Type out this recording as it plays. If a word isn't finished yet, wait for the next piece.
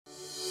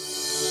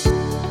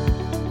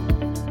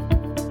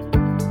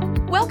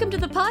Welcome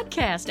to the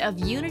podcast of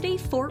Unity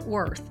Fort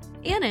Worth.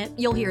 In it,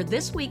 you'll hear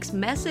this week's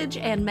message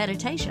and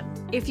meditation.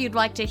 If you'd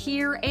like to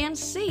hear and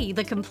see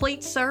the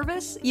complete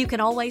service, you can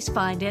always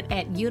find it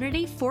at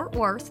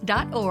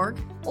unityfortworth.org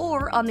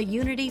or on the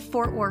Unity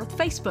Fort Worth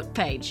Facebook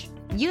page.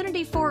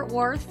 Unity Fort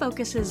Worth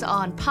focuses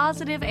on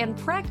positive and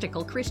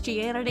practical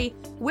Christianity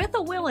with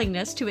a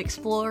willingness to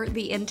explore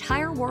the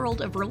entire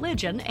world of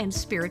religion and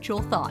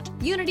spiritual thought.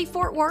 Unity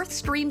Fort Worth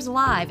streams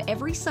live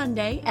every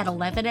Sunday at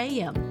 11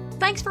 a.m.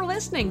 Thanks for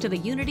listening to the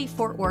Unity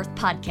Fort Worth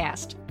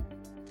podcast.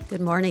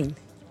 Good morning.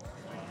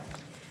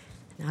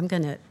 I'm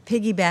going to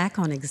piggyback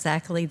on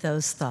exactly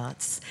those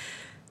thoughts.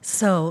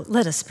 So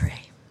let us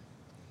pray.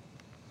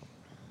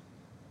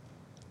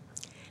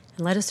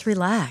 And let us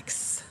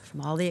relax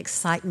from all the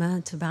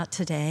excitement about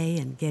today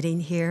and getting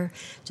here.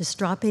 Just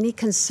drop any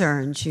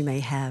concerns you may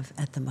have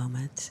at the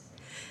moment.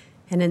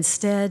 And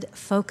instead,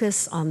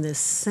 focus on this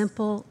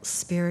simple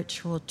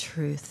spiritual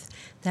truth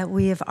that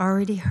we have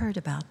already heard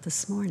about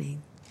this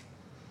morning.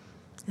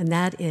 And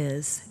that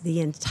is the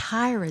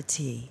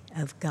entirety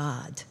of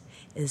God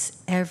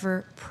is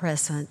ever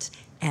present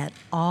at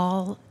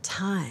all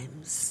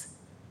times,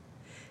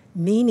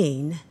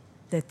 meaning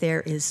that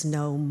there is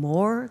no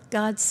more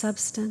God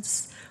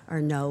substance or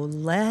no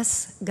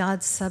less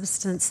God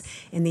substance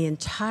in the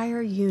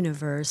entire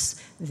universe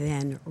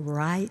than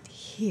right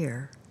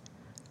here,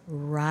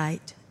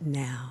 right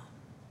now.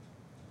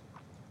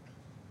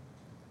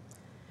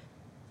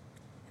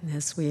 And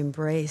as we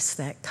embrace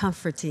that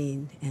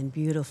comforting and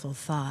beautiful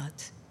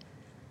thought,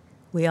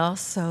 we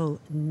also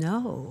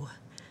know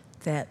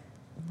that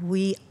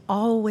we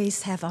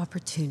always have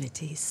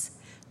opportunities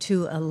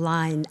to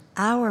align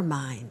our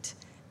mind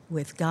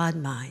with God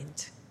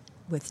mind,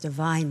 with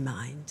divine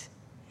mind.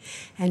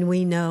 And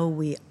we know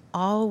we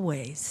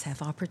always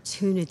have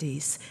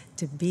opportunities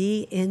to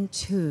be in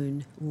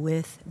tune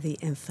with the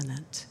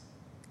infinite,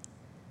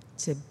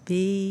 to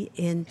be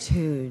in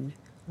tune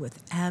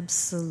with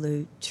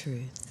absolute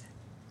truth.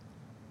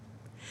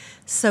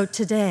 So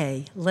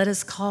today, let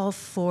us call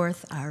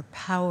forth our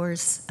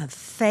powers of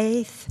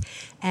faith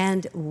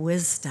and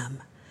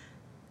wisdom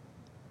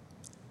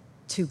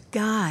to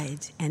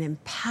guide and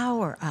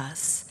empower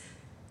us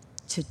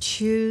to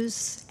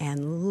choose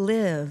and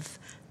live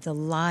the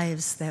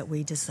lives that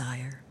we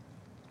desire.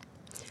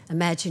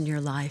 Imagine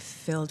your life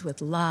filled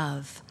with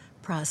love,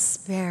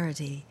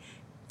 prosperity,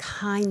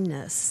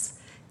 kindness,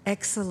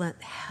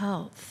 excellent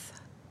health,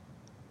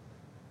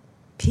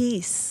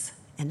 peace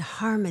and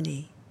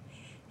harmony,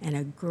 and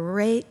a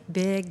great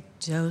big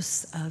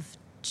dose of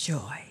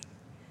joy.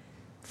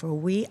 For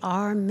we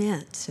are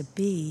meant to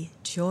be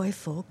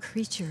joyful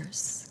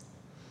creatures.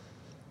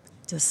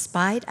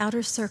 Despite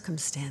outer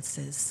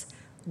circumstances,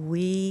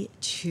 we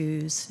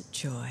choose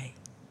joy.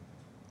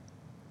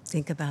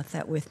 Think about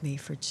that with me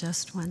for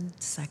just 1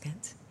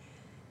 second.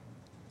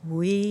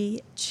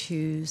 We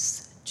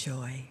choose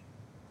joy.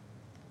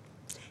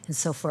 And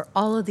so for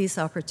all of these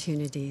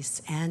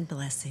opportunities and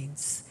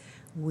blessings,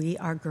 we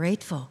are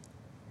grateful.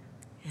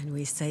 And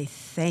we say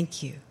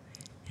thank you.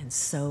 And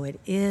so it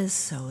is,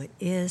 so it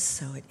is,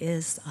 so it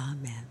is.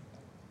 Amen.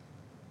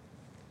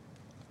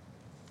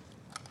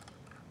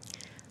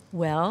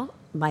 Well,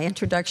 my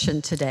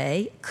introduction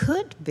today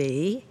could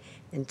be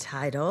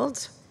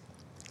entitled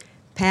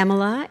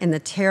Pamela and the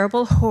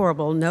Terrible,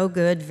 Horrible, No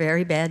Good,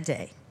 Very Bad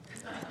Day.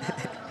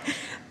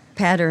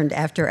 Patterned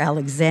after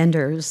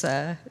Alexander's,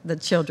 the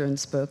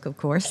children's book, of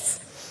course.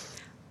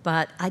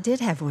 But I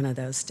did have one of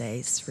those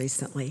days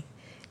recently,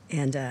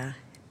 and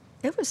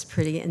it was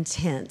pretty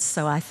intense.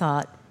 So I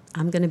thought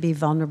I'm going to be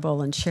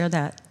vulnerable and share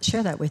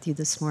that with you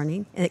this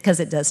morning, because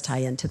it does tie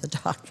into the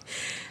talk.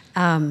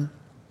 Well,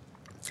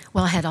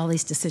 I had all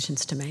these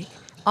decisions to make.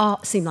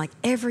 Seemed like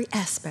every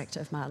aspect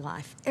of my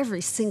life,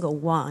 every single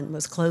one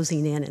was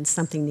closing in, and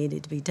something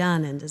needed to be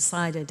done and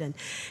decided,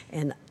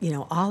 and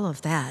all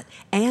of that.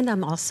 And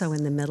I'm also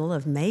in the middle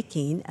of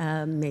making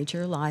a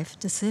major life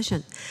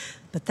decision.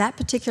 But that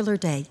particular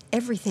day,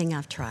 everything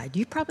I've tried,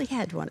 you probably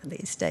had one of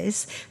these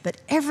days, but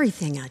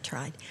everything I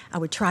tried, I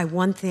would try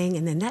one thing,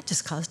 and then that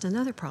just caused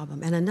another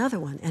problem, and another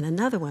one, and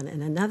another one,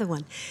 and another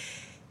one.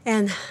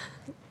 And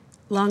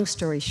long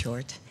story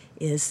short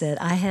is that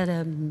I had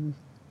a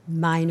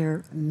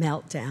minor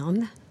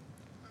meltdown.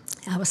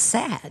 I was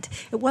sad.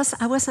 I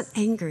wasn't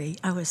angry.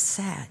 I was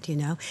sad,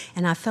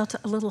 and I felt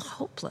a little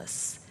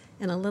hopeless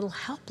and a little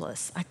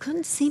helpless. I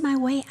couldn't see my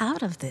way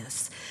out of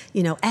this,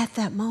 at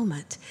that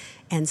moment.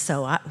 And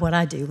so what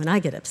I do when I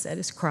get upset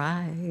is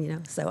cry,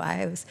 So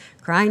I was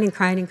crying and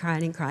crying and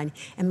crying and crying.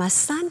 And my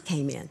son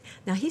came in.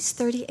 Now, he's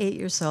 38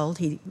 years old.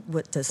 He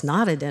does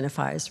not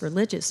identify as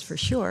religious for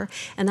sure.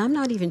 And I'm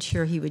not even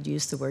sure he would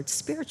use the word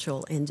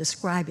spiritual in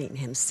describing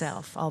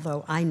himself,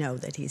 although I know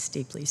that he's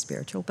deeply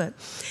spiritual. But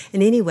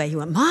in any way, he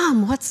went,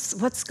 "Mom,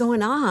 what's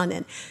going on?"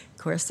 And, of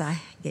course,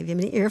 I gave him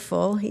an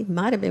earful. He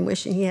might have been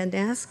wishing he hadn't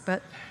asked,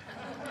 but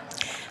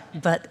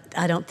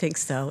I don't think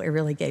so. It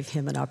really gave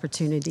him an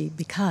opportunity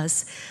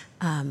because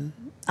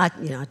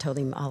I told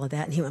him all of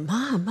that, and he went,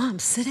 Mom,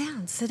 sit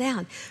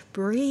down,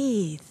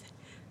 breathe,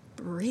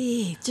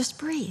 just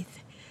breathe.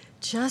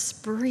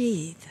 just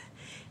breathe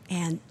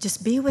and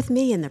just be with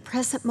me in the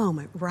present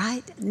moment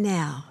right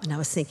now. And I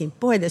was thinking,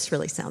 boy, this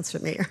really sounds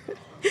familiar.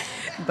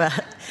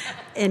 But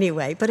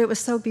anyway, but it was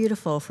so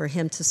beautiful for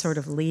him to sort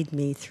of lead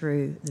me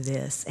through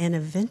this. And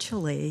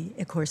eventually,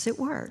 of course, it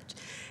worked,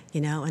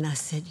 and I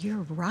said,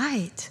 you're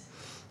right.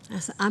 I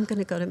said, I'm going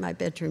to go to my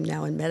bedroom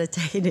now and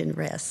meditate and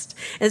rest.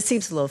 And it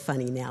seems a little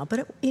funny now, but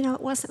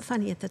it wasn't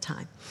funny at the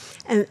time.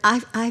 And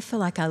I feel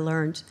like I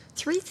learned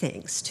 3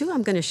 things. 2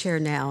 I'm going to share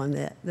now,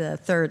 and the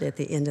third at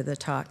the end of the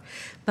talk.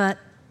 But,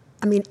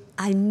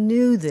 I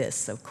knew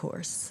this, of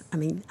course.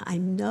 I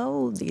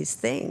know these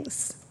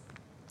things.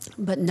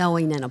 But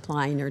knowing and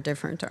applying are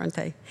different, aren't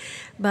they?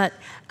 But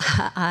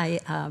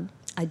I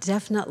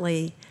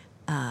definitely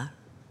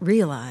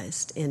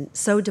realized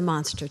so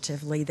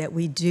demonstratively that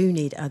we do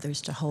need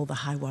others to hold the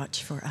high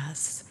watch for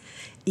us,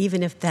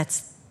 even if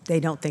they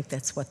don't think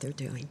that's what they're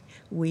doing.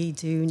 We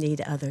do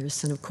need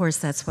others, and of course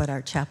that's what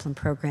our chaplain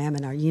program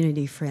and our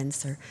Unity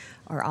friends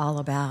are all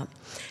about.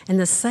 And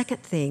the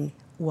second thing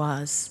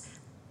was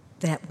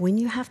that when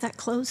you have that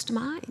closed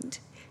mind,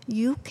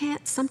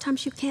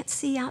 sometimes you can't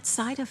see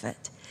outside of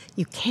it.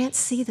 You can't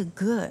see the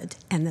good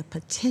and the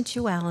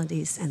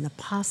potentialities and the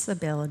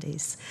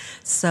possibilities.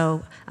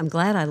 So I'm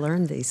glad I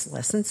learned these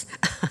lessons.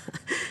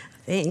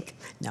 I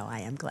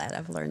am glad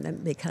I've learned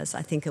them, because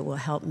I think it will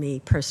help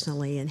me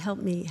personally and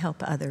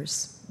help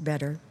others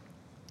better.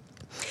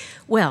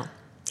 Well,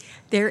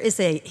 there is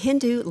a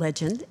Hindu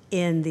legend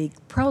in the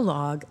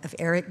prologue of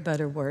Eric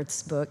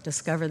Butterworth's book,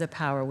 Discover the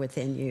Power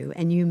Within You,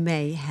 and you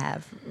may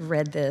have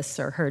read this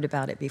or heard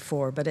about it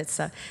before, but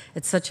it's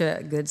such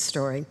a good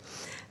story.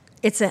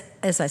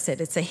 As I said,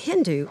 it's a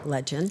Hindu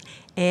legend,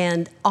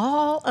 and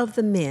all of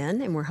the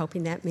men, and we're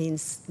hoping that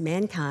means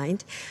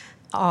mankind,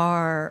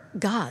 are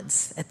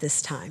gods at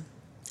this time.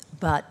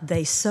 But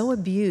they so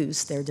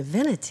abused their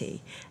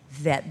divinity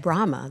that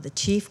Brahma, the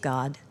chief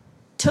god,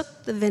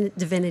 took the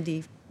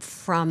divinity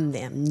from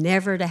them,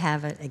 never to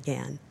have it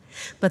again.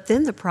 But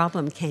then the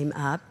problem came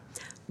up,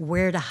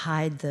 where to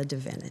hide the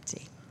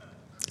divinity.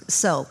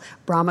 So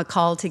Brahma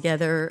called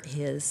together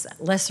his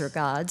lesser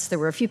gods. There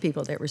were a few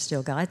people that were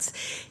still gods,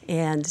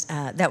 and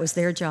that was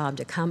their job,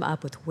 to come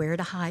up with where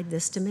to hide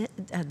this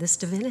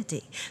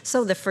divinity.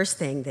 So the first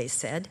thing they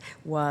said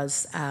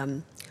was,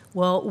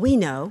 we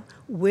know,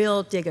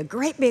 we'll dig a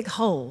great big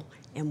hole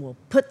and we'll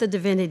put the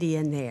divinity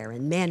in there,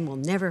 and man will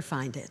never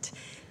find it.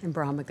 And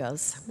Brahma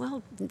goes,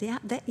 well, yeah,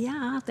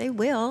 they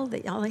will.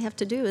 All they have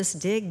to do is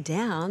dig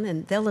down,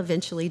 and they'll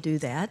eventually do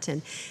that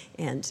and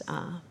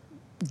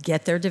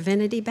get their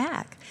divinity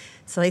back.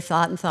 So they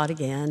thought and thought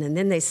again, and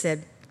then they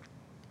said,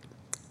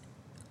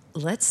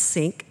 let's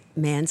sink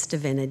man's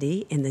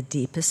divinity in the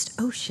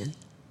deepest ocean.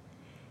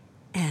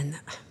 And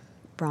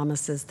Brahma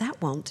says,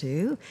 that won't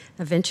do.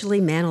 Eventually,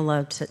 man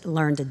will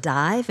learn to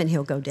dive, and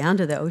he'll go down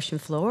to the ocean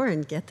floor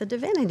and get the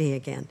divinity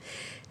again.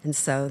 And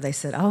so they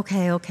said,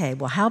 okay,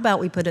 well, how about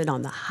we put it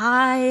on the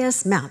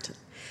highest mountain?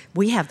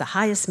 We have the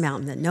highest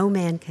mountain that no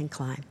man can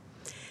climb.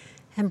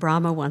 And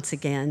Brahma once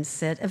again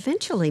said,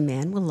 eventually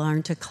man will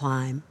learn to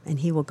climb, and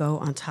he will go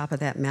on top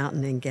of that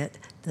mountain and get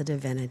the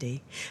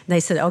divinity. And they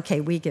said, okay,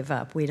 we give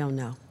up. We don't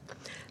know.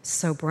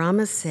 So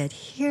Brahma said,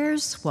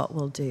 here's what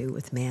we'll do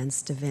with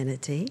man's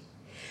divinity.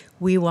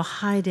 We will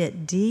hide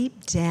it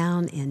deep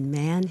down in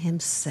man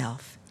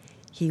himself.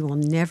 He will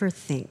never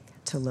think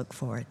to look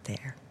for it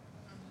there.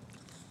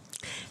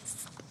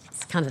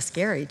 It's kind of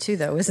scary, too,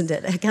 though, isn't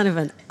it? Kind of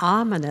an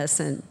ominous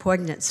and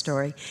poignant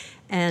story.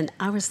 And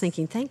I was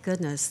thinking, thank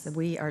goodness that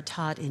we are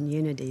taught in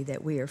Unity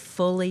that we are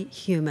fully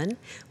human,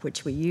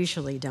 which we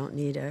usually don't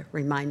need a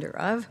reminder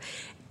of,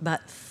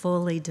 but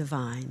fully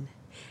divine.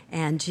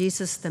 And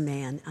Jesus, the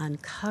man,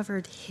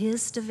 uncovered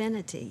his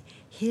divinity,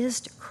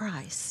 his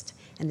Christ,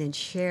 and then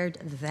shared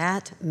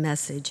that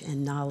message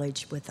and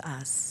knowledge with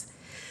us.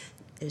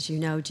 As you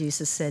know,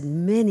 Jesus said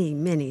many,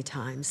 many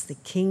times, the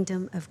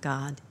kingdom of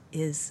God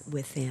is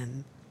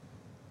within.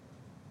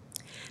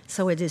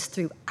 So it is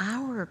through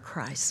our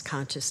Christ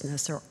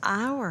consciousness, or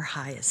our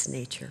highest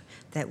nature,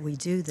 that we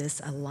do this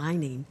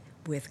aligning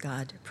with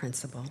God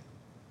principle.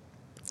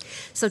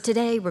 So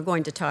today we're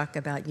going to talk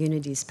about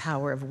Unity's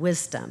power of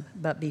wisdom.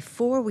 But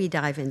before we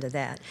dive into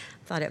that,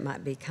 I thought it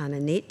might be kind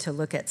of neat to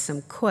look at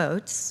some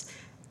quotes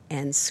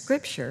and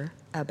scripture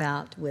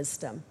about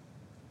wisdom.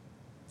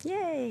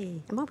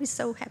 Yay! I'm always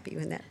so happy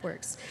when that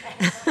works.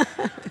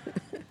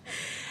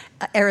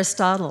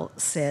 Aristotle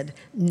said,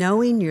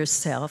 knowing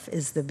yourself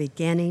is the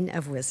beginning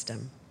of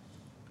wisdom.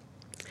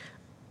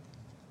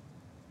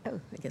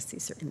 Oh, I guess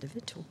these are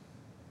individual.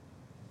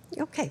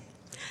 Okay.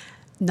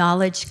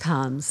 Knowledge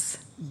comes,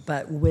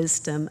 but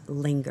wisdom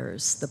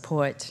lingers. The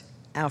poet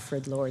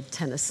Alfred Lord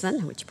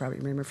Tennyson, which you probably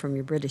remember from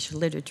your British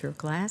literature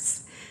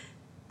class.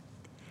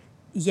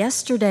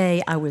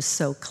 Yesterday I was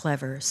so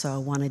clever, so I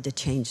wanted to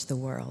change the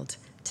world.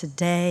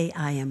 Today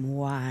I am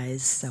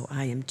wise, so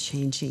I am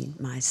changing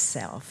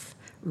myself.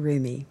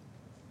 Rumi.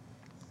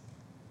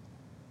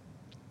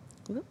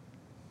 Well,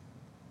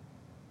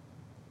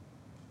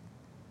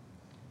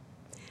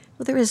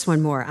 there is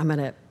one more. I'm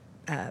going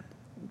to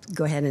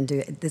go ahead and do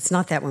it. It's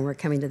not that one. We're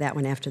coming to that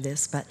one after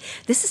this. But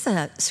this is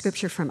a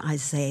scripture from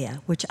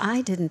Isaiah, which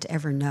I didn't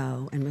ever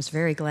know and was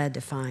very glad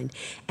to find.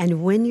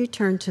 And when you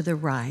turn to the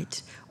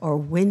right or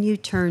when you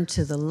turn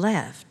to the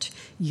left,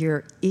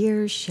 your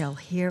ears shall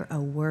hear a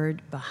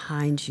word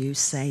behind you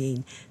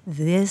saying,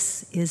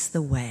 "This is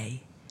the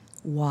way,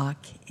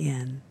 walk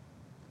in."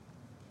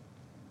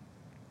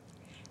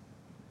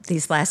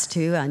 These last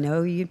two, I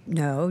know you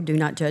know, do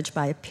not judge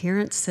by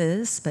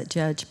appearances, but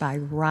judge by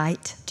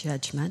right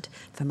judgment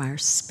from our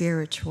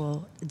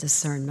spiritual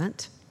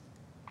discernment.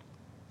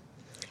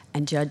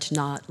 And judge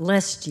not,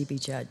 lest ye be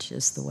judged,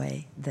 is the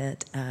way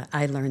that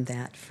I learned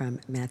that from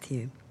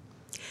Matthew.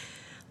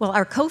 Well,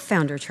 our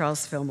co-founder,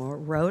 Charles Fillmore,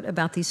 wrote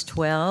about these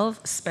 12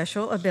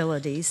 special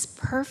abilities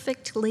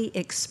perfectly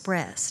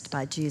expressed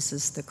by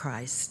Jesus the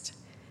Christ.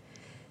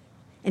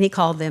 And he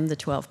called them the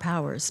 12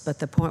 powers, but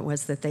the point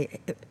was that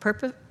they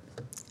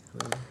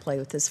play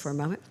with this for a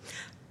moment.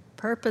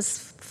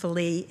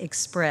 Purposefully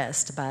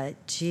expressed by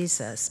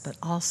Jesus, but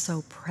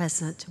also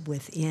present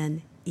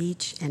within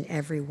each and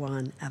every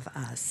one of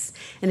us.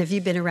 And if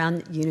you've been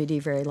around Unity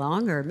very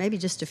long, or maybe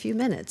just a few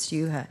minutes,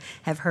 you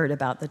have heard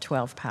about the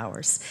 12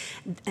 powers.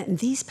 And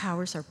these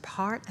powers are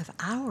part of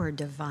our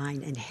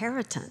divine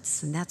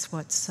inheritance, and that's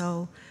what's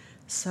so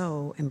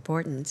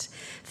important.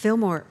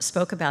 Fillmore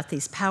spoke about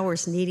these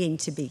powers needing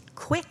to be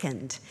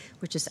quickened,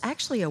 which is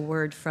actually a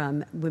word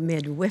from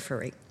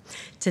midwifery.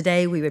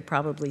 Today, we would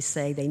probably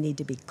say they need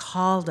to be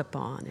called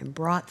upon and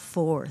brought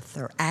forth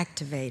or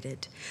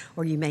activated.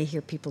 Or you may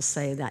hear people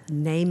say that,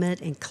 name it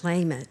and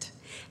claim it.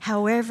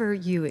 However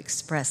you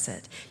express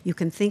it, you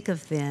can think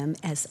of them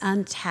as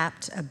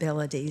untapped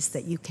abilities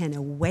that you can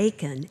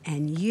awaken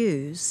and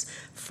use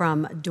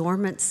from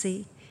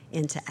dormancy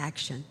into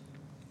action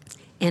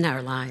in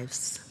our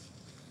lives.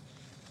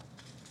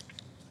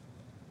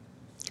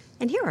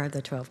 And here are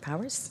the 12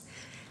 powers.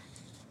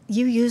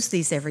 You use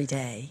these every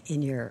day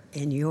in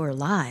your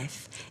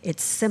life.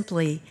 It's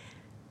simply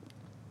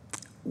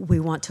we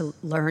want to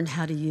learn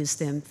how to use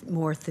them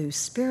more through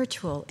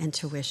spiritual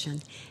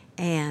intuition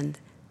and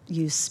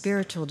use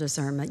spiritual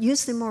discernment.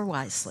 Use them more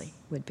wisely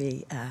would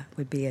be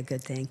a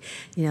good thing.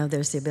 You know,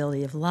 there's the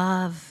ability of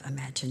love,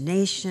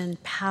 imagination,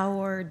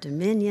 power,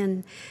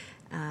 dominion,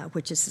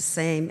 which is the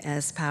same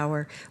as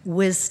power,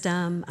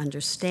 wisdom,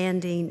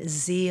 understanding,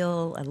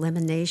 zeal,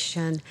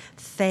 elimination,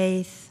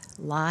 faith,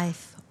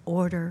 life,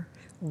 order,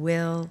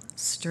 will,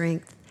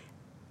 strength,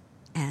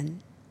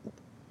 and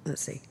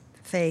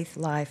faith,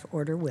 life,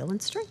 order, will,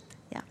 and strength.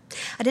 Yeah.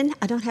 I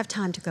don't have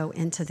time to go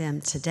into them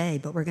today,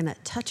 but we're going to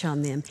touch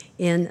on them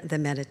in the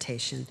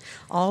meditation.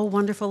 All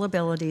wonderful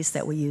abilities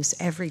that we use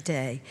every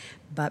day,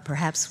 but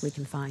perhaps we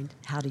can find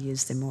how to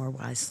use them more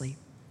wisely.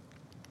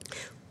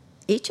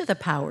 Each of the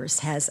powers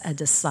has a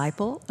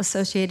disciple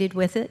associated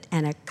with it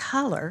and a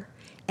color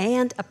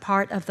and a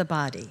part of the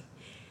body.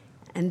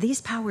 And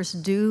these powers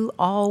do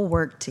all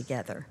work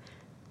together,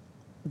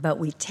 but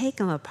we take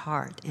them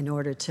apart in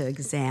order to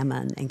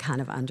examine and kind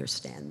of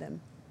understand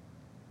them.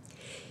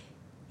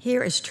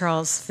 Here is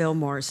Charles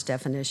Fillmore's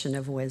definition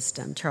of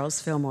wisdom.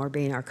 Charles Fillmore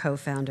being our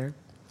co-founder.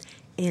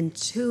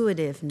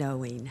 Intuitive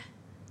knowing,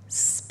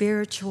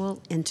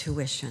 spiritual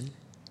intuition,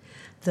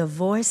 the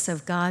voice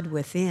of God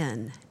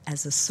within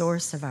as a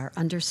source of our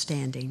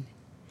understanding,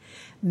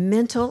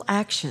 mental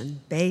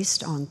action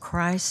based on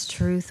Christ's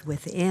truth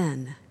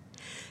within.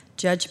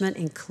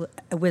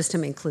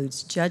 Wisdom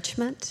includes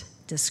judgment,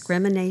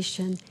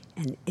 discrimination,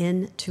 and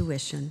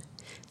intuition.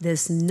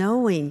 This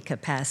knowing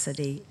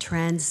capacity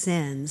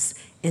transcends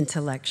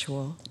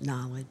intellectual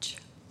knowledge.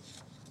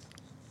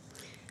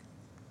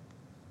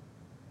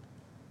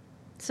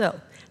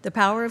 So, the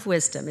power of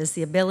wisdom is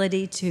the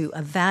ability to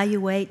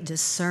evaluate,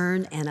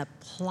 discern, and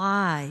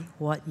apply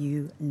what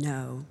you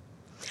know.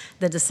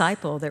 The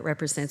disciple that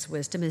represents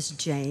wisdom is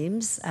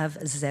James of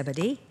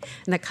Zebedee,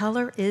 and the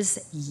color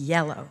is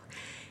yellow.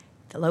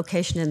 The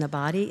location in the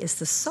body is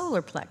the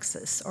solar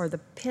plexus, or the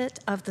pit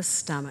of the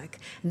stomach.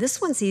 And this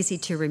one's easy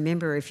to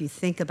remember if you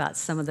think about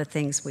some of the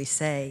things we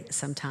say.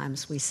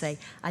 Sometimes we say,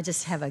 I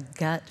just have a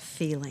gut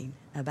feeling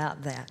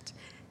about that,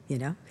 you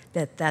know,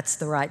 that's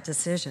the right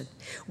decision.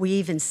 We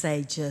even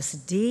say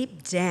just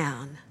deep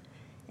down,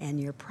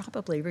 and you're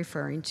probably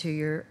referring to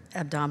your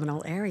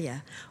abdominal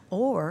area.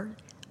 Or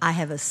I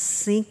have a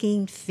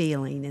sinking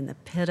feeling in the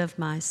pit of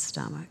my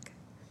stomach,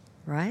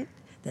 right?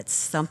 That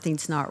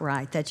something's not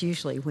right. That's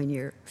usually when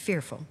you're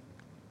fearful.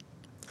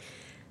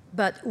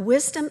 But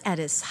wisdom at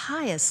its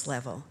highest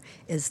level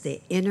is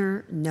the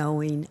inner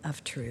knowing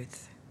of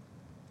truth.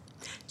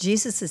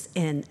 Jesus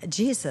in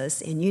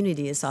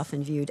Unity is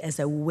often viewed as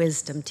a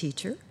wisdom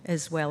teacher,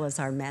 as well as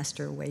our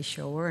master way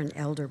shower and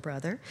elder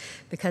brother,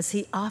 because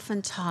he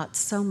often taught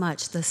so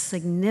much the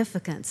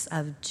significance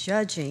of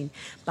judging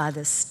by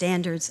the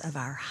standards of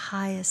our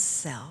highest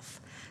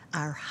self,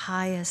 our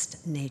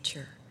highest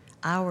nature,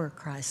 our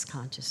Christ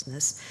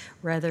consciousness,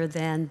 rather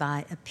than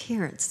by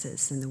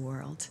appearances in the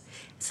world.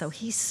 So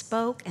he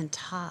spoke and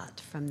taught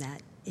from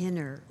that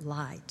inner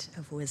light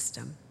of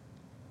wisdom.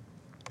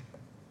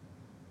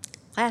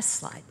 Last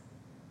slide.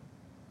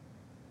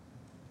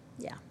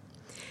 Yeah.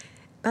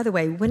 By the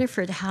way,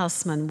 Winifred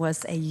Hausman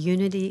was a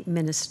Unity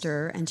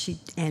minister, and she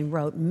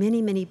wrote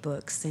many, many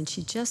books, and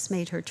she just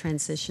made her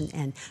transition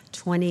in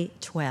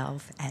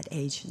 2012 at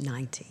age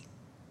 90.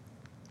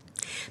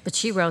 But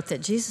she wrote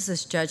that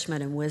Jesus'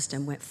 judgment and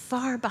wisdom went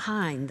far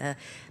beyond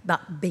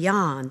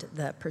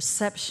the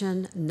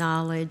perception,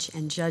 knowledge,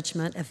 and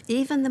judgment of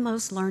even the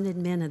most learned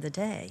men of the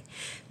day,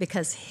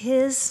 because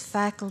his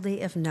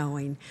faculty of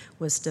knowing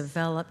was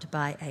developed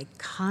by a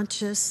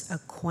conscious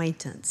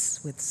acquaintance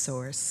with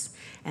Source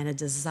and a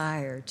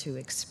desire to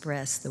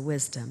express the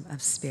wisdom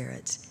of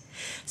Spirit.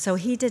 So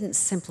he didn't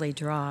simply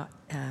draw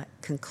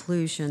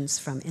conclusions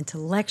from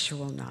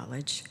intellectual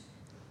knowledge.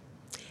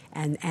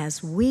 And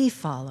as we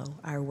follow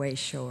our way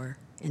shore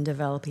in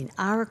developing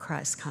our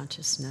Christ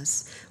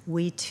consciousness,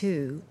 we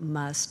too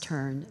must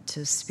turn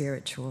to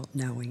spiritual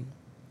knowing.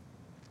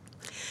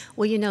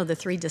 Well, you know, the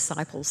three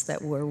disciples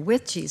that were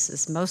with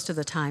Jesus most of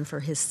the time for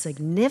his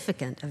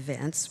significant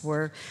events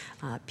were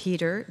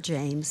Peter,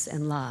 James,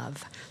 and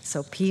love.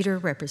 So Peter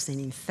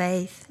representing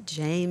faith,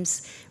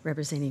 James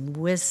representing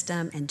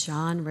wisdom, and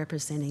John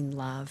representing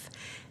love.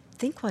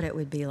 Think what it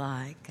would be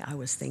like, I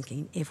was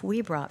thinking, if we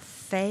brought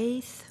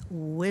faith,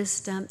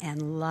 wisdom,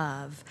 and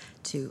love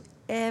to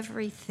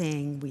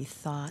everything we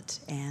thought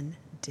and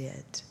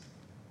did.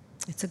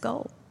 It's a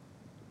goal.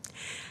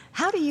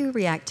 How do you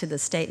react to the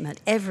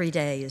statement, every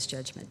day is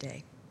Judgment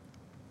Day?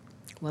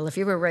 Well, if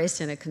you were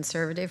raised in a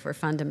conservative or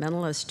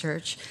fundamentalist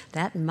church,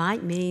 that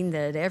might mean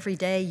that every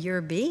day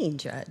you're being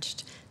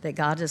judged, that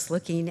God is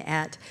looking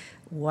at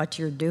what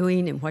you're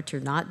doing and what you're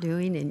not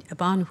doing, and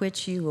upon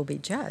which you will be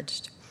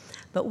judged.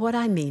 But what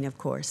I mean, of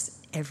course,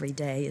 every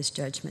day is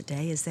Judgment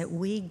Day, is that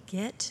we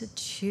get to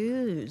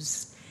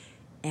choose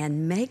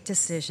and make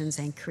decisions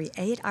and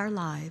create our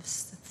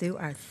lives through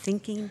our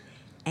thinking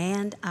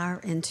and our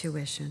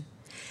intuition.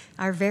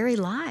 Our very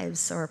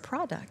lives are a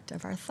product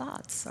of our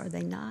thoughts, are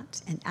they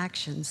not? And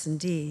actions and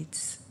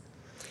deeds.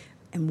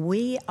 And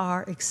we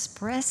are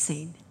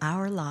expressing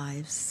our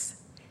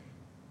lives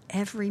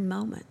every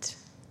moment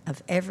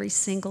of every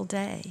single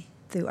day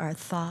through our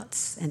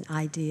thoughts and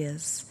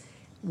ideas,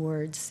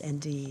 words and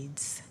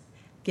deeds.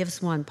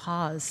 Gives one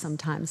pause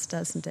sometimes,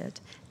 doesn't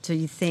it? So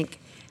you think,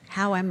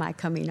 how am I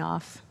coming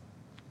off?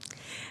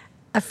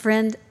 I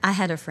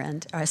had a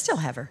friend, or I still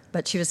have her,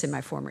 but she was in my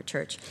former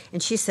church,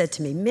 and she said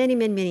to me many,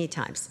 many, many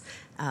times,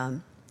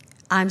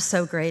 I'm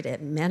so great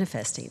at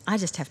manifesting. I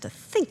just have to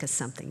think of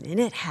something, and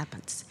it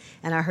happens.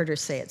 And I heard her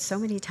say it so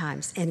many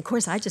times, and of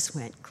course I just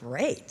went,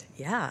 great,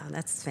 yeah,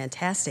 that's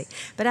fantastic.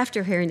 But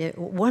after hearing it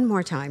one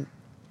more time,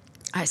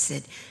 I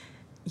said,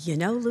 you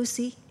know,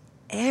 Lucy,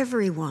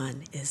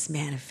 everyone is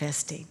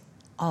manifesting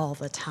all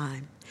the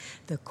time.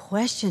 The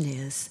question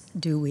is,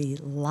 do we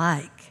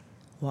like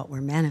what we're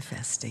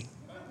manifesting?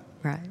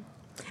 Right?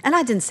 And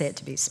I didn't say it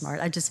to be smart.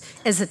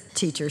 As a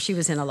teacher, she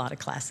was in a lot of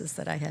classes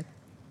that I had.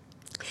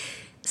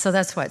 So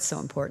that's why it's so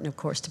important, of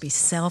course, to be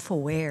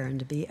self-aware and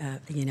to be,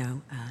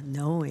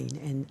 knowing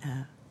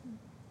and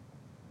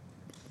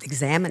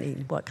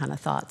examining what kind of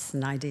thoughts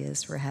and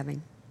ideas we're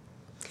having.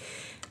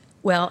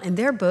 Well, in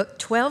their book,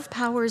 12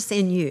 Powers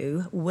in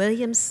You,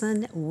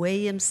 Williamson,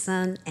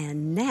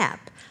 and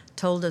Knapp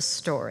told a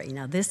story.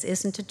 Now, this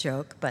isn't a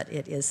joke, but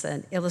it is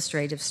an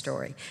illustrative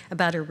story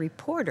about a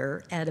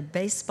reporter at a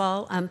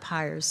baseball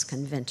umpires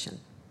convention.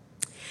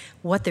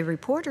 What the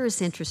reporter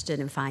is interested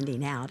in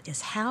finding out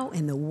is how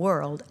in the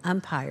world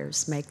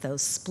umpires make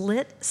those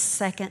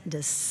split-second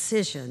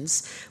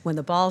decisions when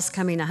the ball's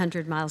coming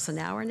 100 miles an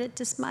hour and it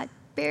just might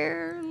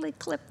barely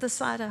clip the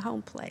side of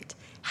home plate.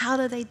 How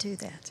do they do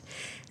that?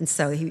 And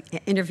so he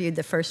interviewed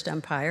the first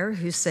umpire,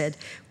 who said,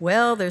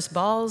 well, there's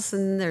balls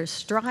and there's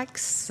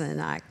strikes,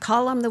 and I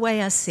call them the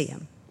way I see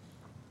them.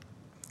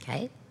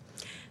 Okay?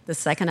 The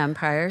second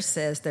umpire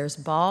says there's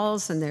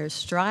balls and there's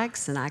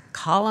strikes, and I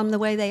call them the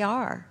way they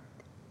are.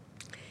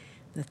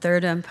 The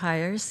third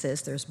umpire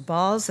says there's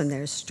balls and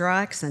there's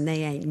strikes, and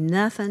they ain't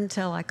nothing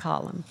till I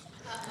call them.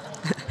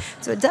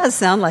 So it does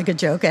sound like a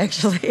joke,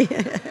 actually.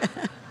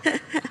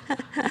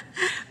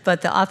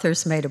 But the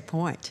authors made a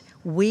point.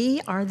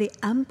 We are the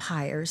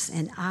umpires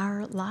in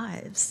our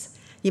lives.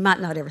 You might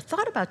not ever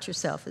thought about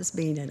yourself as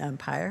being an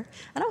umpire.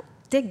 I don't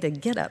dig the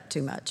get up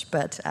too much,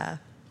 but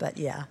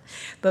yeah.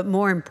 But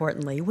more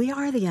importantly, we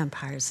are the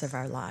umpires of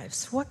our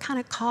lives. What kind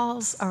of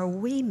calls are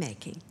we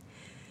making?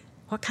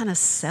 What kind of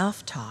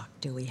self-talk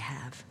do we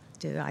have?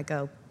 Do I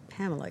go,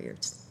 Pamela, you're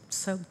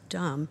so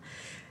dumb,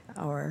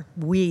 or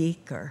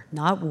weak, or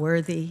not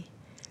worthy?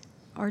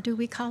 Or do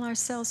we call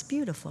ourselves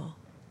beautiful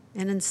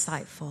and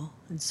insightful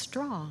and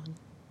strong?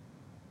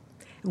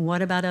 And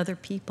what about other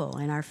people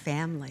and our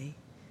family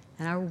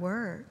and our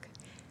work?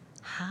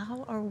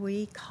 How are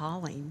we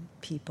calling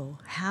people?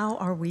 How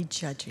are we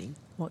judging?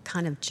 What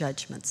kind of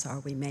judgments are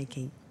we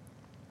making?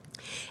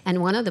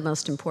 And one of the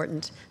most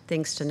important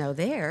things to know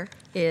there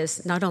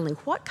is not only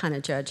what kind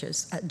of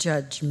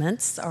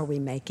judgments are we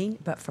making,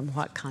 but from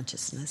what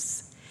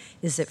consciousness?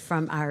 Is it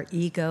from our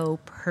ego,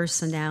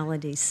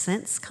 personality,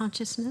 sense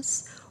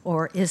consciousness,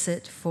 or is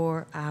it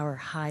from our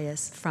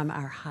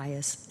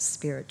highest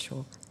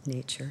spiritual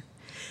nature?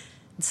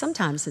 And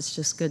sometimes it's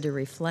just good to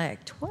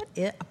reflect.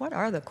 What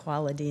are the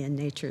quality and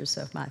natures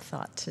of my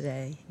thought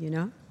today, you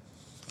know?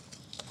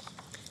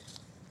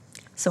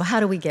 So how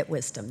do we get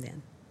wisdom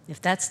then?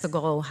 If that's the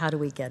goal, how do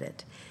we get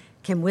it?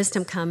 Can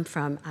wisdom come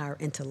from our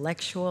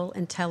intellectual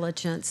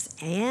intelligence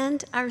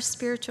and our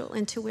spiritual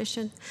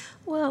intuition?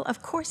 Well,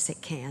 of course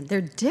it can.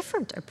 They're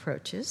different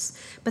approaches,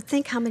 but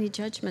think how many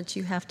judgments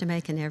you have to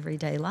make in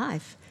everyday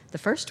life. The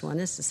first one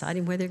is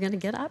deciding whether you're going to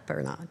get up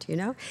or not, you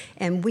know?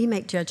 And we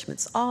make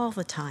judgments all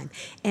the time.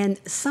 And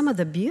some of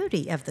the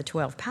beauty of the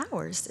 12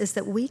 powers is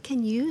that we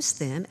can use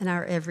them in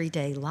our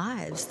everyday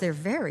lives. They're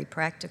very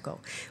practical.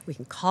 We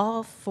can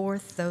call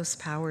forth those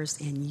powers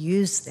and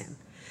use them.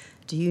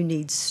 Do you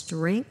need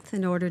strength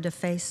in order to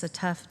face a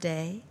tough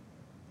day?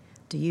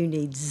 Do you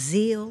need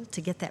zeal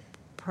to get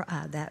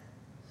that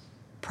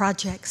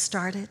project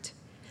started?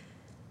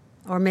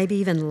 Or maybe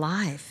even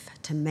life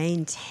to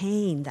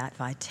maintain that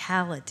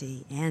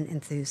vitality and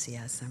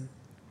enthusiasm?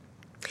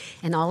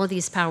 And all of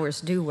these powers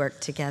do work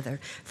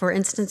together. For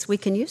instance, we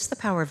can use the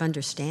power of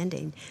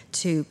understanding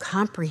to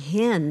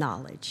comprehend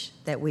knowledge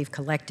that we've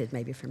collected,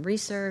 maybe from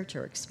research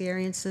or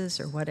experiences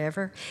or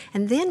whatever.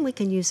 And then we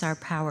can use our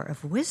power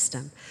of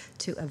wisdom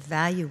to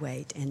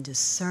evaluate and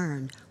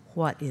discern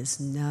what is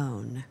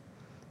known.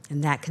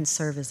 And that can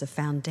serve as a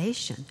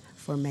foundation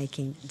for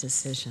making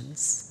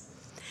decisions.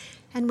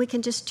 And we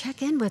can just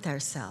check in with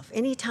ourselves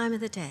any time of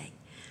the day.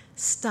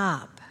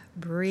 Stop,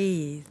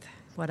 breathe.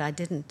 What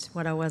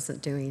I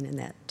wasn't doing in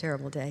that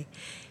terrible day.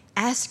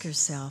 Ask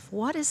yourself,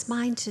 what is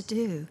mine to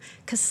do?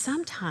 Because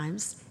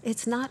sometimes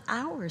it's not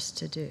ours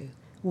to do.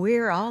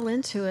 We're all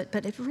into it,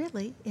 but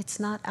it's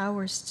not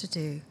ours to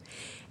do.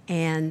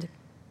 And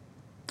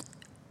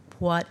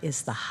what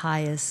is the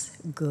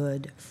highest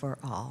good for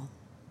all?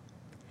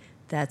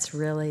 That's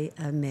really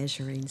a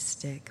measuring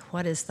stick.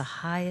 What is the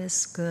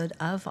highest good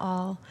of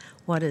all?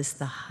 What is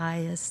the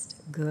highest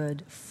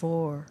good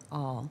for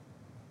all?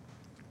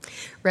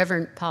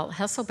 Reverend Paul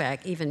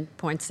Hesselbeck even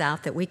points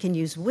out that we can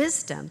use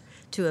wisdom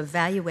to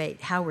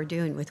evaluate how we're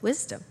doing with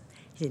wisdom.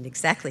 He didn't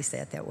exactly say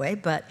it that way,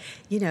 but,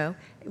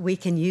 we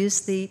can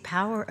use the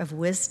power of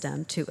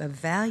wisdom to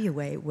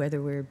evaluate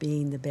whether we're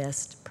being the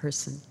best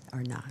person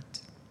or not.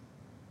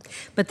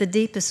 But the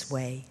deepest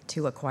way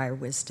to acquire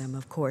wisdom,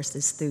 of course,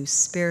 is through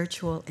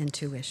spiritual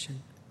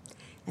intuition,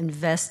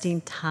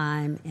 investing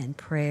time in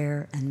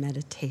prayer and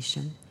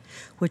meditation,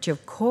 which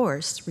of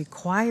course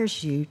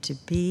requires you to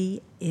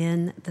be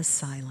in the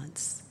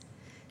silence,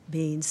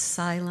 being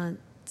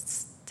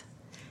silenced,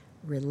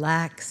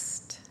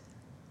 relaxed,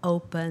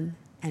 open,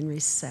 and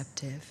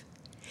receptive,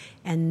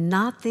 and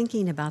not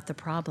thinking about the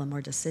problem or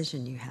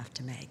decision you have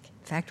to make.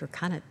 In fact, we're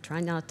kind of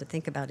trying not to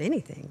think about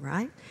anything,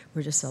 right?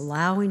 We're just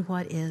allowing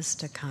what is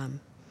to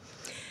come.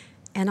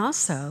 And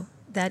also,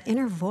 that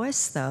inner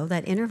voice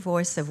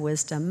of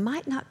wisdom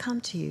might not come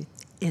to you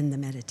in the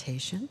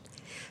meditation.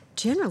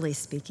 Generally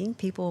speaking,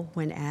 people,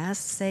 when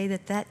asked, say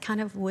that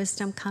kind of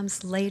wisdom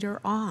comes later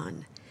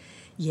on.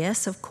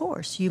 Yes, of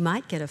course, you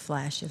might get a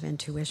flash of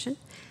intuition,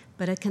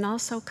 but it can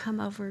also come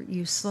over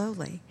you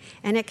slowly.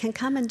 And it can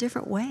come in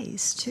different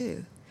ways,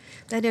 too.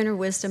 That inner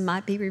wisdom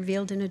might be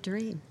revealed in a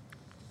dream.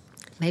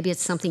 Maybe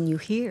it's something you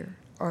hear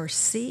or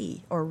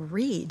see or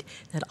read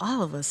that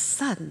all of a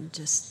sudden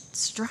just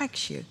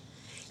strikes you.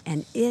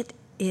 And it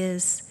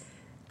is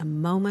a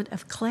moment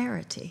of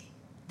clarity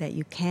that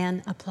you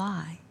can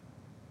apply.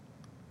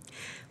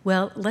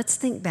 Well, let's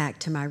think back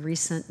to my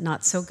recent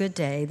not-so-good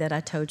day that I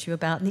told you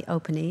about in the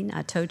opening.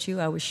 I told you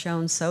I was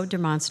shown so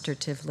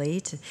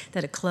demonstratively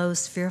that a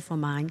closed, fearful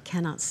mind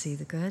cannot see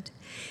the good,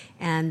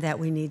 and that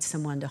we need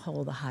someone to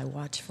hold the high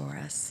watch for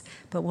us.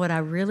 But what I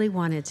really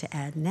wanted to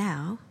add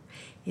now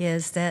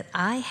is that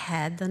I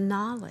had the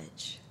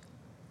knowledge.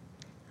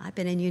 I've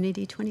been in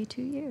Unity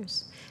 22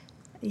 years.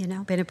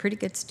 Been a pretty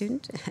good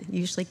student,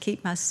 usually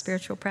keep my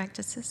spiritual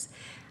practices.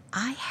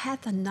 I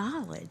had the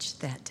knowledge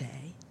that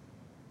day,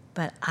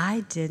 but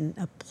I didn't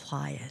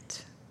apply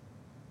it.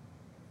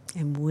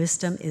 And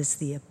wisdom is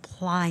the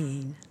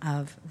applying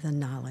of the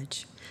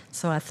knowledge.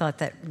 So I thought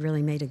that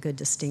really made a good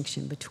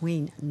distinction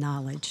between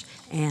knowledge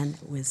and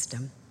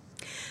wisdom.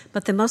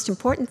 But the most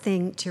important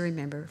thing to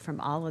remember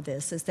from all of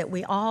this is that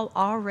we all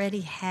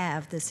already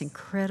have this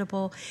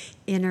incredible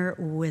inner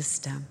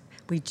wisdom.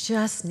 We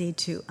just need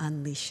to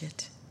unleash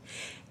it.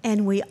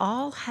 And we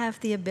all have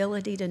the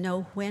ability to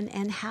know when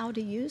and how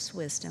to use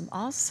wisdom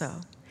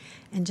also,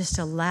 and just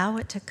allow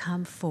it to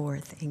come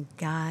forth and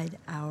guide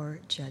our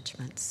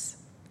judgments.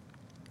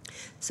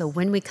 So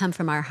when we come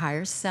from our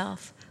higher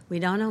self, we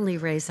don't only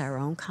raise our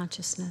own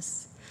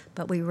consciousness,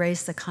 but we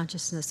raise the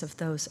consciousness of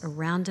those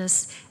around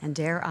us, and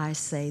dare I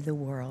say, the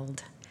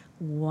world,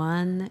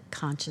 one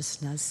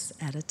consciousness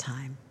at a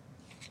time.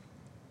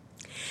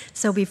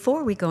 So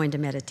before we go into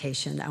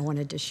meditation, I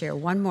wanted to share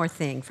one more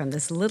thing from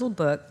this little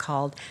book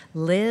called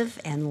Live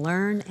and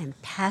Learn and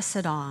Pass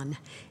It On.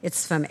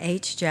 It's from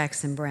H.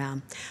 Jackson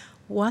Brown.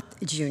 what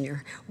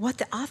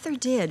the author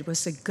did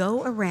was to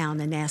go around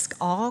and ask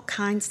all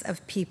kinds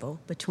of people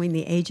between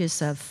the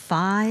ages of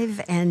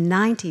 5 and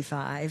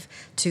 95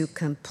 to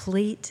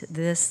complete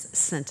this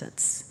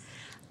sentence.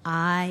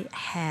 I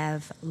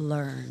have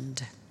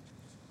learned.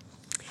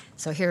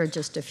 So here are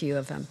just a few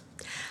of them.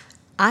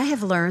 I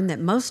have learned that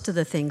most of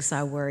the things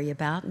I worry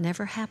about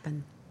never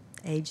happen.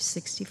 Age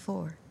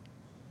 64.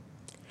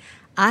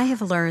 I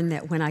have learned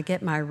that when I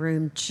get my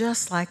room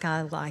just like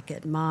I like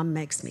it, Mom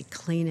makes me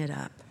clean it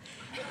up.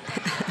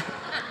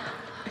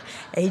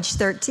 Age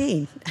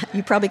 13.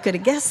 You probably could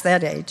have guessed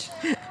that age.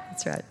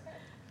 That's right.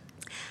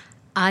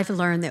 I've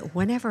learned that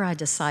whenever I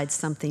decide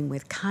something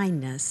with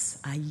kindness,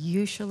 I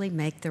usually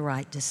make the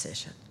right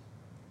decision.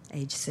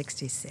 Age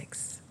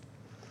 66.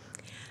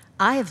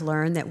 I have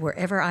learned that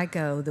wherever I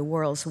go, the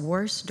world's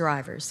worst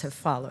drivers have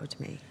followed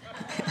me.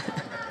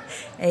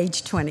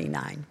 Age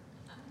 29.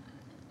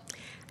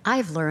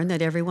 I've learned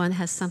that everyone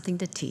has something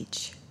to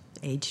teach.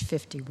 Age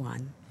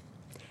 51.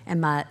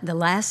 And the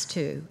last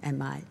two, and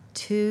my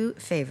two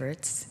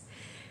favorites,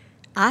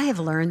 I have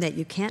learned that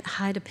you can't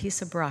hide a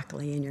piece of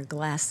broccoli in your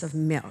glass of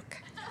milk.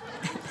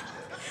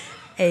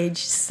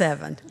 Age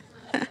 7.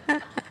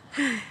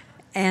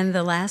 And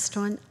the last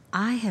one,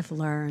 I have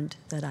learned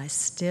that I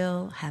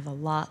still have a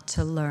lot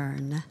to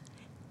learn.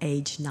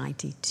 Age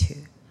 92.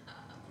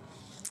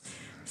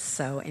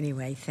 So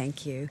anyway,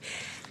 thank you.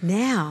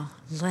 Now,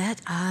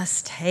 let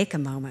us take a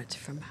moment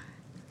from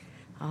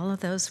all of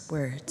those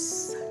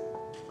words.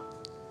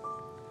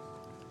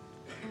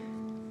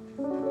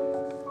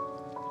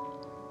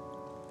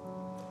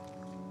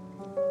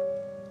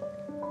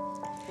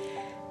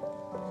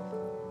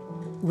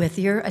 With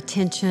your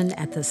attention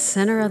at the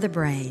center of the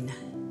brain,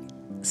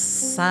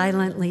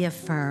 silently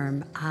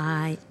affirm,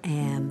 I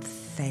am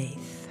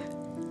faith.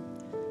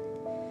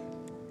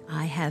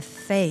 I have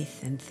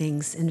faith in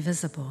things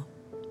invisible.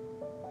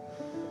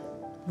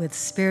 With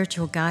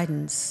spiritual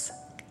guidance,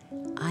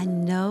 I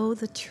know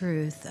the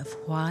truth of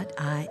what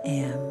I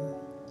am.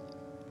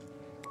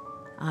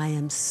 I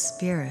am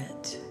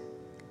spirit,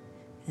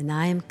 and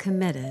I am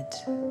committed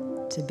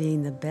to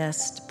being the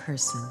best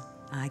person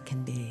I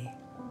can be.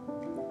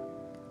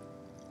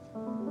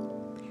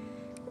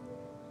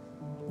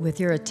 With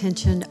your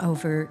attention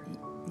over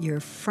your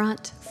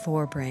front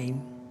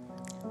forebrain,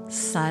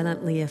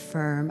 silently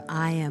affirm,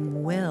 I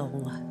am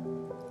will.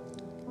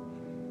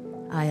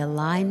 I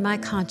align my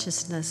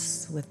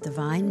consciousness with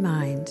divine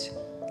mind.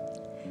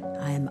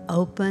 I am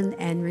open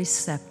and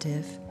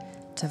receptive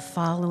to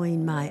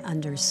following my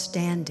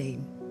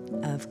understanding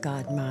of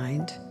God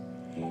mind,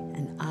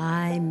 and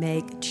I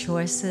make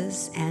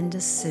choices and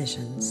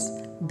decisions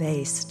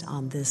based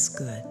on this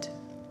good.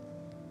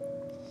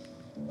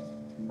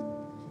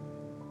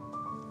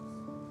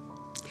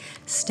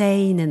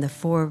 Staying in the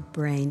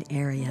forebrain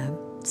area,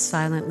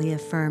 silently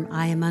affirm,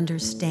 I am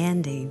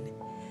understanding.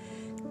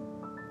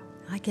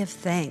 I give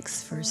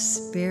thanks for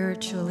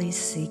spiritually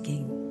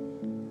seeking,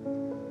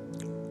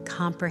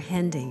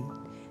 comprehending,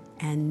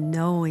 and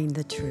knowing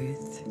the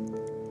truth.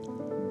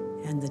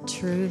 And the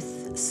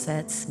truth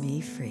sets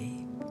me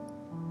free.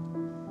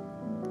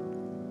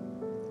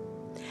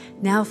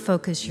 Now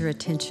focus your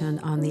attention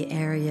on the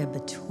area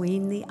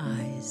between the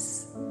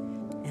eyes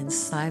and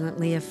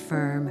silently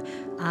affirm,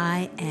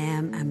 I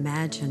am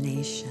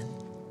imagination.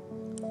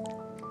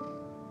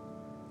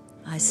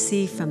 I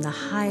see from the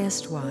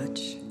highest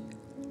watch.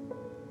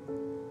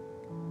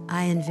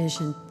 I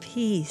envision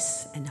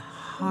peace and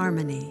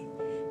harmony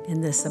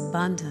in this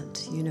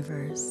abundant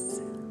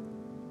universe.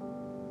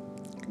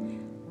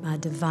 My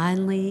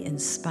divinely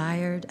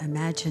inspired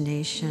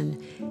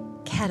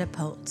imagination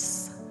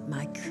catapults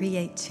my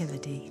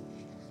creativity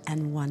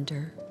and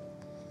wonder.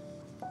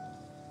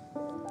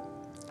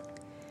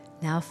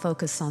 Now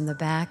focus on the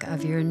back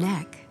of your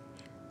neck,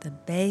 the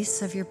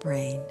base of your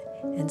brain,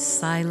 and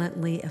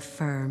silently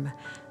affirm,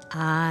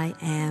 I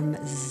am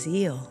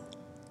zeal.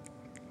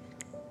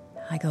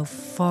 I go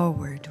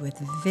forward with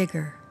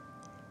vigor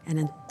and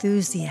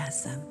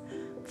enthusiasm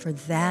for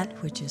that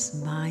which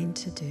is mine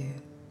to do.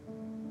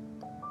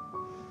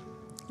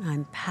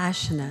 I'm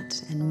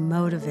passionate and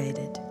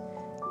motivated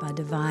by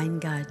divine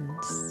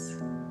guidance.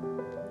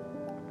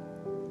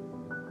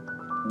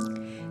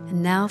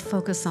 And now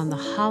focus on the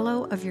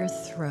hollow of your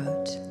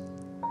throat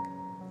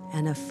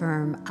and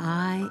affirm,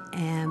 I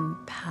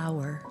am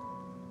power.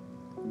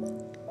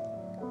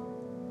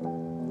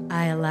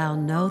 I allow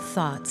no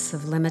thoughts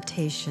of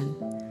limitation,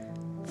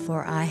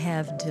 for I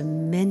have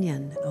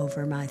dominion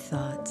over my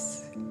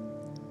thoughts.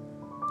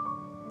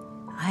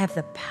 I have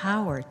the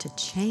power to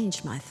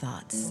change my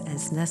thoughts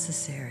as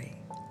necessary,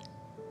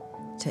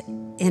 to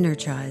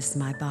energize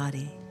my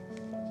body,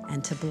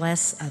 and to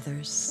bless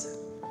others.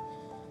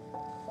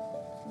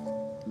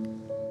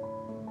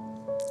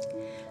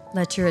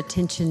 Let your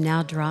attention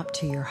now drop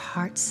to your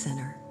heart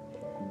center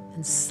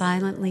and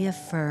silently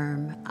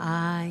affirm,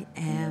 I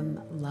am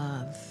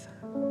love.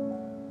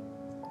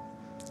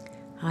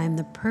 I am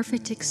the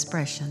perfect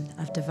expression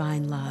of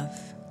divine love,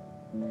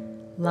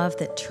 love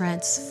that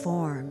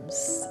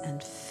transforms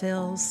and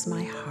fills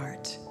my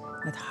heart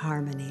with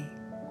harmony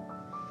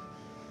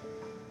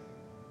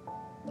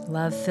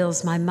Love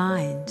fills my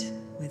mind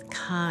with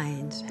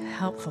kind,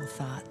 helpful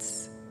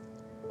thoughts.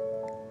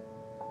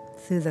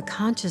 Through the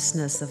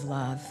consciousness of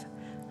love,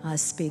 I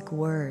speak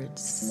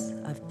words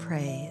of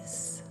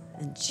praise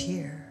and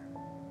cheer.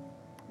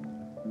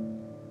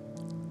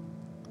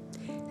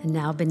 And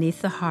now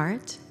beneath the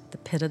heart, the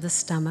pit of the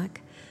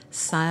stomach,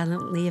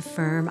 silently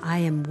affirm, I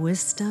am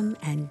wisdom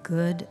and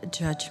good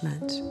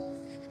judgment.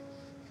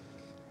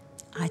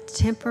 I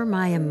temper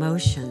my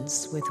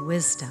emotions with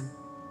wisdom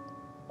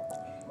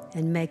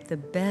and make the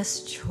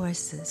best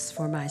choices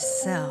for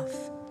myself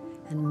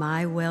and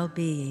my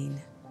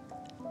well-being.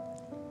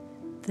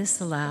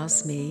 This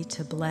allows me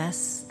to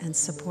bless and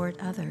support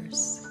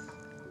others.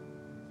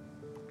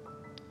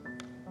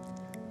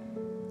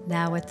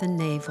 Now at the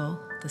navel,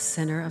 the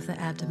center of the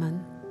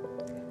abdomen,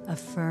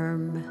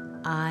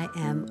 affirm, I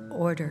am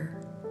order.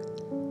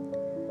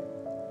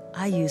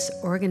 I use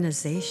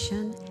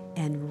organization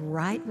and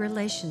right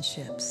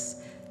relationships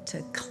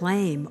to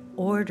claim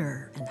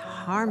order and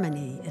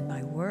harmony in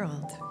my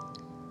world.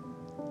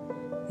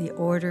 The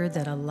order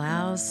that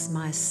allows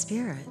my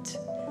spirit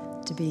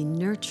to be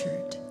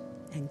nurtured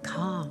and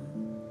calm.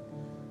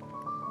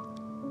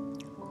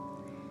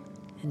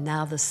 And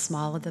now the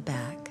small of the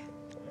back.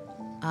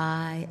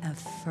 I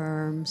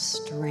affirm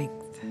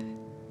strength.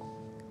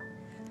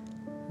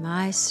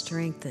 My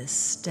strength is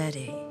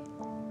steady,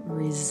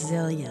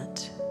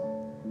 resilient,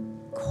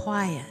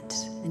 quiet,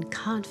 and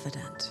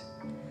confident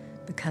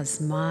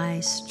because my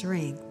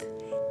strength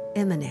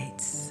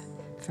emanates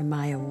from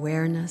my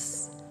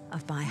awareness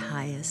of my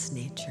highest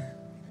nature.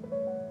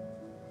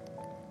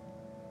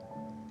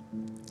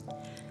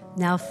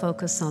 Now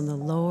focus on the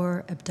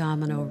lower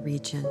abdominal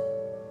region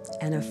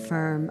and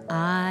affirm,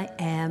 I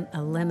am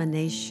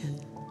elimination.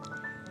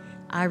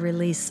 I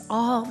release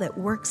all that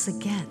works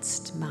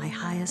against my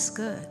highest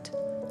good.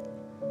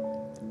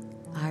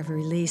 I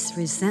release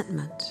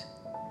resentment,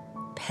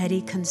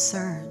 petty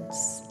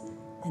concerns,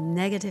 and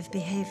negative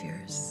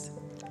behaviors.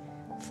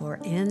 For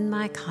in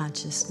my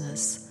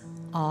consciousness,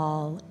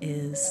 all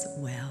is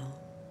well.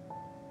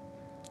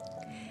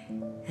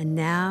 And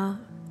now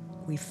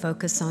we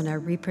focus on our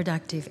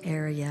reproductive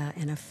area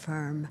and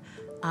affirm,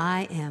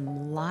 I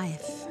am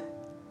life.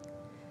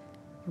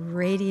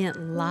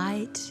 Radiant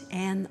light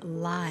and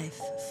life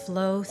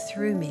flow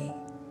through me,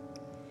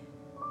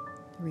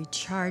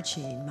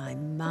 recharging my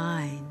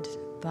mind,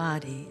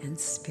 body, and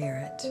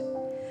spirit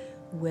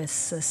with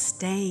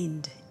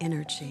sustained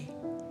energy.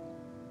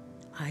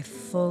 I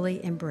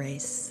fully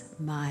embrace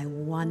my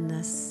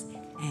oneness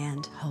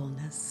and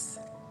wholeness.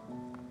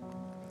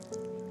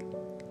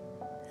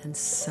 And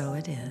so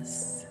it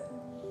is.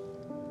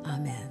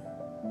 Amen.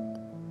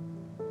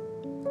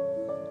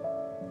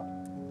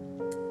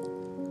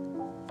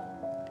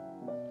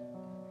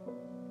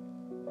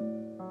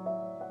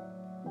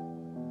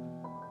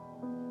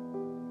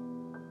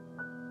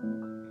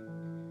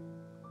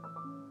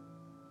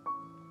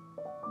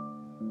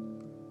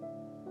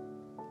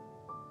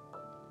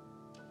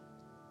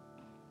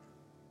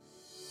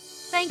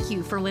 Thank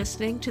you for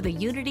listening to the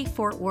Unity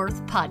Fort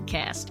Worth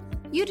podcast.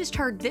 You just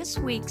heard this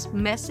week's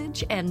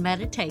message and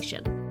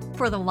meditation.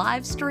 For the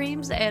live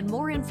streams and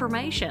more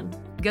information,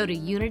 go to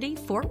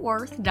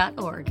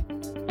unityfortworth.org.